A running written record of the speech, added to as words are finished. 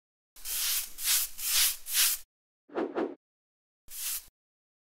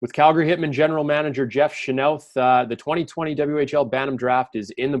With Calgary Hitmen General Manager Jeff Chynoweth, the 2020 WHL Bantam Draft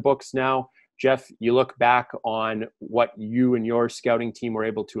is in the books now. Jeff, you look back on what you and your scouting team were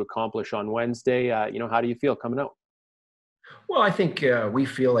able to accomplish on Wednesday. How do you feel coming out? Well, I think we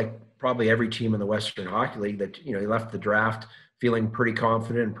feel like probably every team in the Western Hockey League that, you left the draft feeling pretty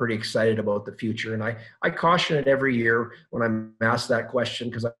confident and pretty excited about the future. And I caution it every year when I'm asked that question,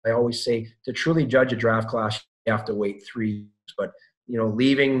 because I always say to truly judge a draft class, you have to wait 3 years. But,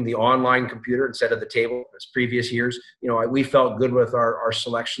 leaving the online computer instead of the table as previous years, we felt good with our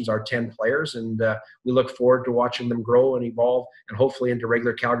selections, our 10 players, and we look forward to watching them grow and evolve and hopefully into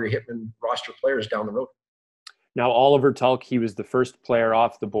regular Calgary Hitmen roster players down the road. Now, Oliver Tulk, he was the first player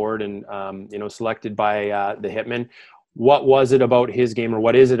off the board and, selected by the Hitmen. What was it about his game, or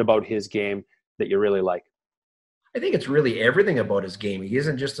what is it about his game that you really like? I think it's really everything about his game. He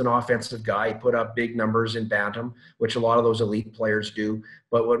isn't just an offensive guy. He put up big numbers in Bantam, which a lot of those elite players do.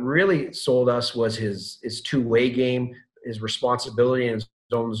 But what really sold us was his two-way game, his responsibility in his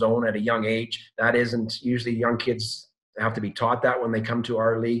own zone at a young age. That isn't usually young kids have to be taught that when they come to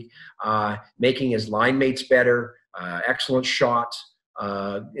our league. Making his line mates better, excellent shot,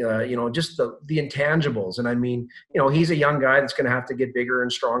 just the intangibles. And I mean, he's a young guy that's going to have to get bigger and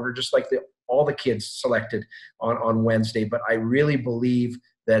stronger, just like all the kids selected on Wednesday. But I really believe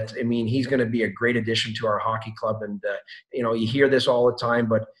that, he's going to be a great addition to our hockey club. And, you hear this all the time,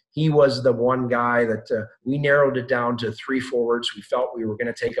 but he was the one guy that we narrowed it down to 3 forwards. We felt we were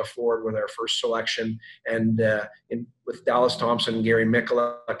going to take a forward with our first selection. And with Dallas Thompson and Gary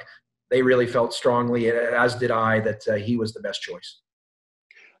Mikulak, they really felt strongly, as did I, that he was the best choice.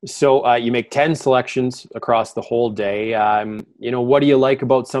 So you make 10 selections across the whole day. What do you like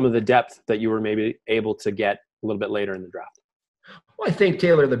about some of the depth that you were maybe able to get a little bit later in the draft? Well, I think,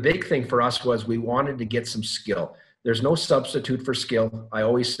 Taylor, the big thing for us was we wanted to get some skill. There's no substitute for skill. I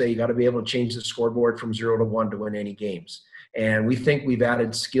always say you got to be able to change the scoreboard from 0 to 1 to win any games. And we think we've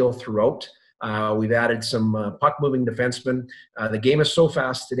added skill throughout. We've added some puck-moving defensemen. The game is so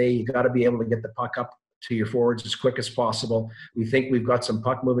fast today, you got to be able to get the puck up to your forwards as quick as possible. We think we've got some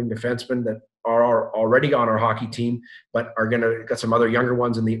puck-moving defensemen that are already on our hockey team, but are going to got some other younger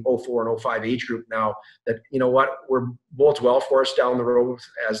ones in the 04 and 05 age group now that, we're both well for us down the road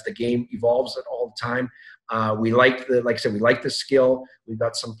as the game evolves all the time. We like we like the skill. We've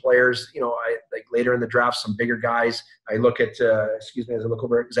got some players, like later in the draft, some bigger guys. I look at, as I look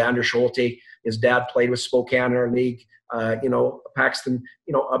over at Xander Schulte. His dad played with Spokane in our league. Paxton,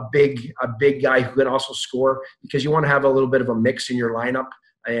 a big guy who can also score, because you want to have a little bit of a mix in your lineup.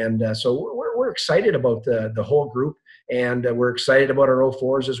 And so we're excited about the whole group, and we're excited about our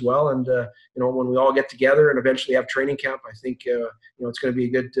 04s as well. And, when we all get together and eventually have training camp, I think, it's going to be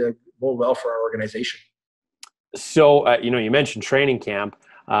a good, bode well for our organization. So, you mentioned training camp.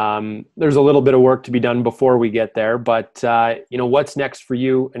 There's a little bit of work to be done before we get there, but, what's next for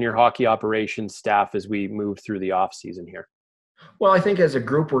you and your hockey operations staff as we move through the off season here? Well, I think as a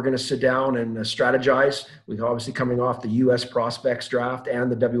group, we're going to sit down and strategize. We're obviously coming off the U.S. Prospects Draft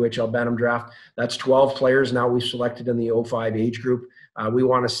and the WHL Bantam Draft. That's 12 players now we've selected in the 05 age group. We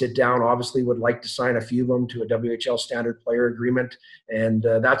want to sit down. Obviously, would like to sign a few of them to a WHL standard player agreement. And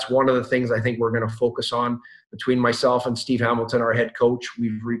that's one of the things I think we're going to focus on. Between myself and Steve Hamilton, our head coach,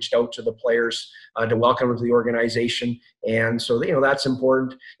 we've reached out to the players to welcome them to the organization. And so, that's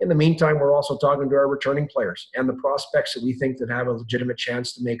important. In the meantime, we're also talking to our returning players and the prospects that we think that have a legitimate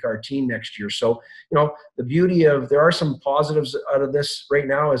chance to make our team next year. So, the beauty of, there are some positives out of this right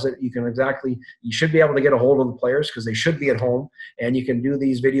now is that you should be able to get a hold of the players because they should be at home, and you can do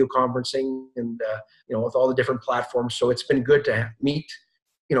these video conferencing and, with all the different platforms. So it's been good to meet,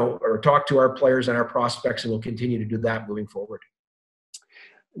 or talk to our players and our prospects, and we'll continue to do that moving forward.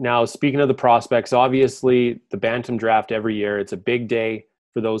 Now, speaking of the prospects, obviously the Bantam Draft every year, it's a big day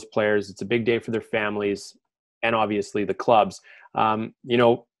for those players. It's a big day for their families and obviously the clubs.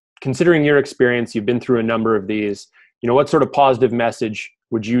 Considering your experience, you've been through a number of these, what sort of positive message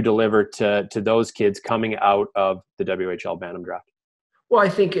would you deliver to those kids coming out of the WHL Bantam Draft? Well, I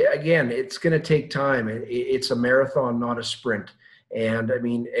think, again, it's going to take time. It's a marathon, not a sprint. And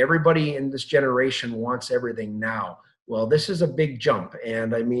everybody in this generation wants everything now. Well, this is a big jump.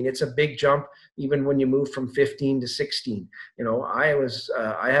 And it's a big jump even when you move from 15 to 16.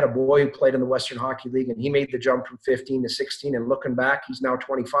 I had a boy who played in the Western Hockey League, and he made the jump from 15 to 16. And looking back, he's now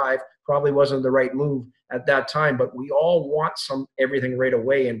 25. Probably wasn't the right move at that time, but we all want everything right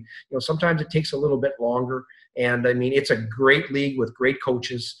away. And, sometimes it takes a little bit longer. And it's a great league with great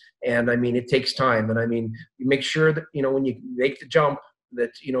coaches. And it takes time. And you make sure that, when you make the jump,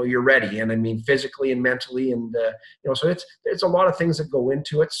 that, you know, you're ready. And I mean, physically and mentally, and, you know, so it's a lot of things that go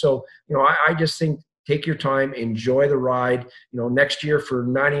into it. So, you know, I just think take your time, enjoy the ride. You know, next year for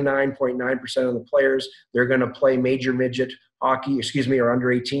 99.9% of the players, they're going to play major midget hockey, or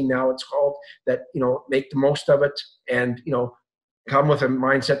under 18 now it's called, that, you know, make the most of it and, you know, come with a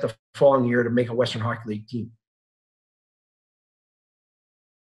mindset the following year to make a Western Hockey League team.